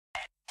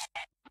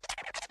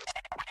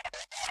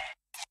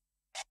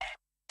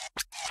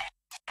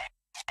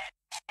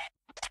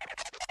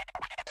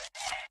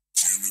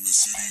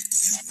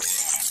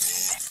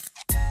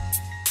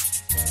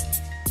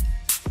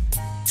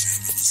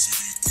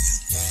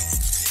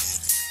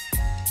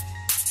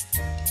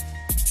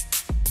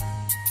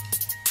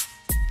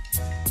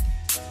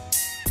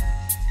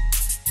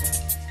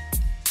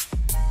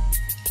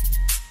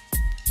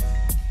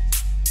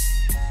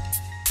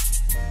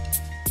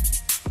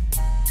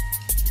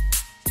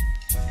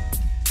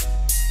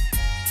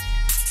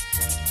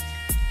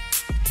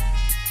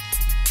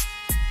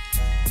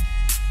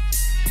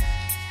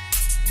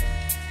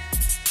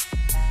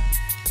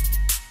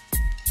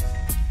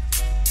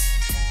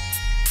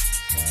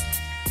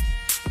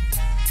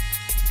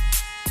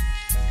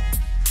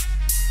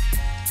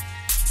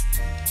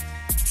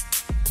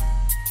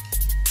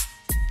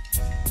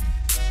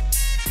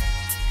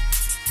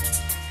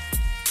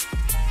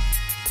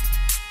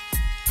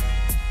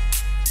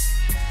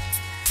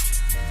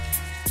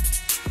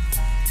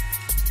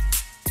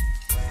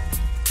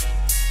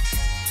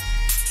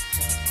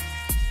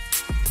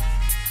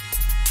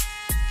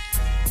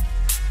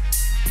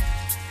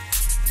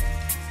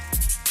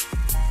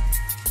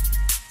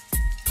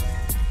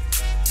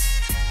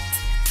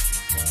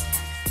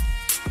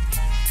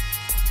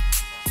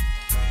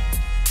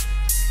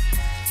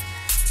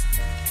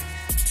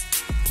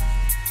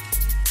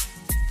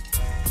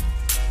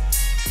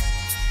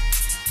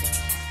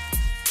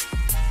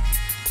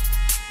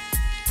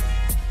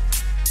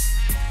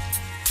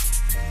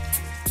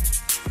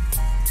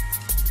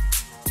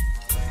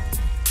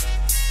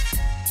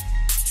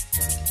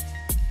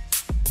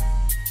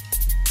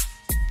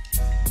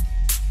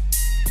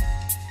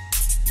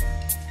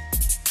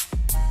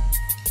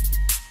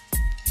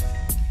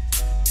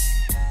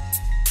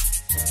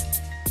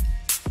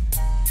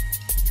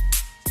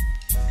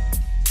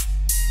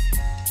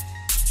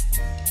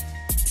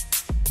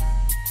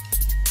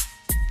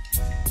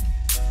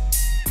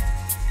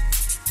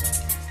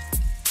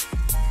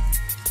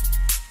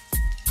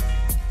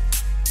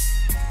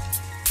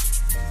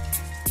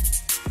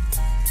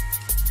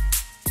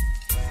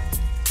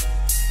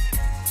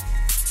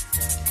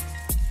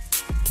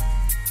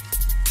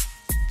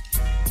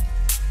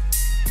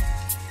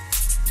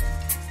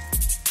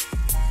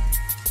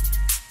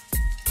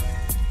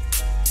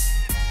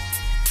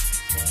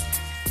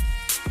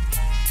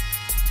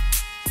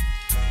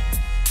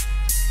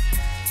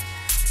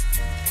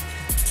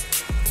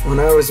When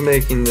I was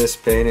making this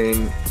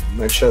painting,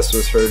 my chest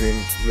was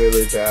hurting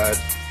really bad,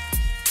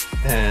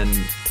 and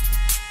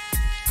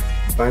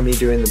by me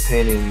doing the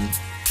painting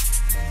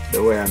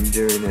the way I'm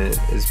doing it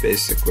is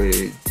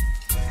basically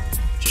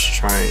just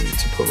trying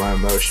to put my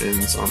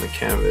emotions on the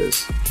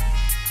canvas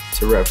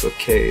to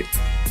replicate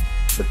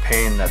the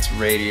pain that's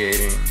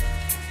radiating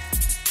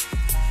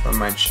from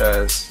my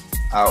chest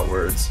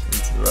outwards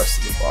into the rest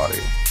of the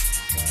body.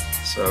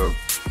 So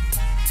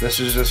this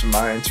is just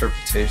my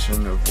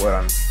interpretation of what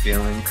I'm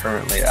feeling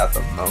currently at the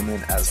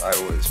moment as I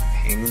was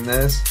painting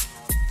this,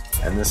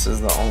 and this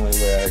is the only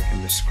way I can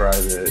describe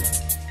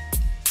it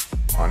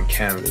on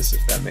canvas,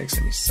 if that makes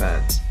any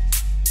sense.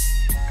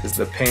 Because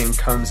the pain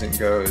comes and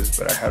goes,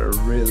 but I had a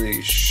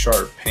really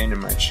sharp pain in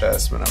my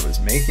chest when I was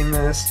making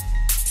this,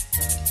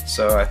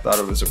 so I thought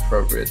it was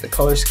appropriate. The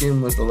color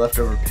scheme was the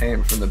leftover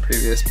paint from the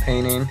previous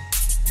painting,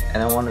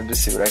 and I wanted to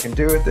see what I can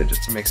do with it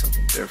just to make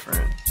something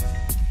different.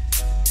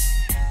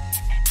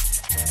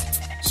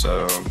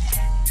 So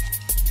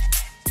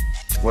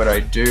what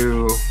I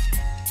do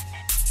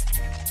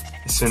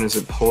as soon as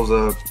it pulls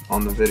up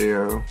on the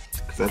video,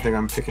 because I think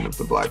I'm picking up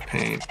the black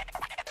paint,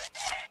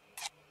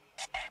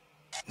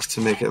 is to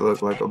make it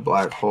look like a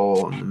black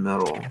hole in the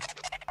middle,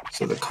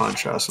 so the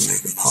contrast will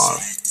make it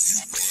pop.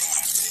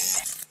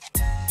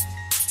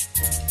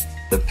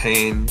 The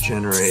pain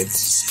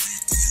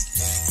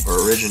generates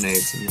or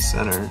originates in the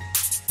center.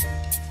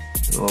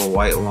 The little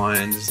white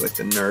lines is like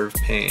the nerve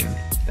pain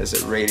as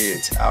it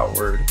radiates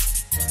outward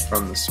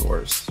from the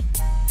source.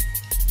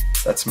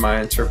 That's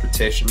my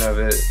interpretation of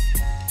it.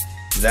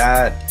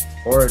 That,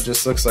 or it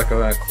just looks like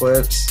an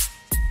eclipse.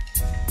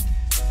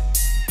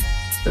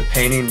 The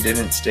painting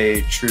didn't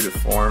stay true to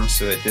form,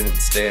 so it didn't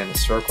stay in a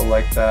circle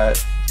like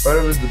that, but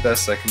it was the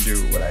best I can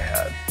do with what I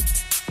had.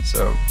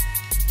 So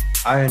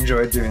I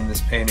enjoyed doing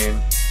this painting.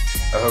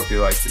 I hope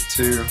you liked it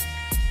too.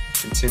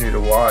 Continue to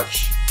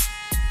watch,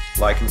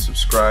 like and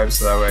subscribe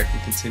so that way I can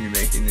continue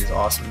making these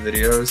awesome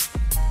videos.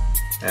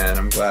 And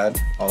I'm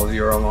glad all of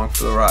you are along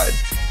for the ride.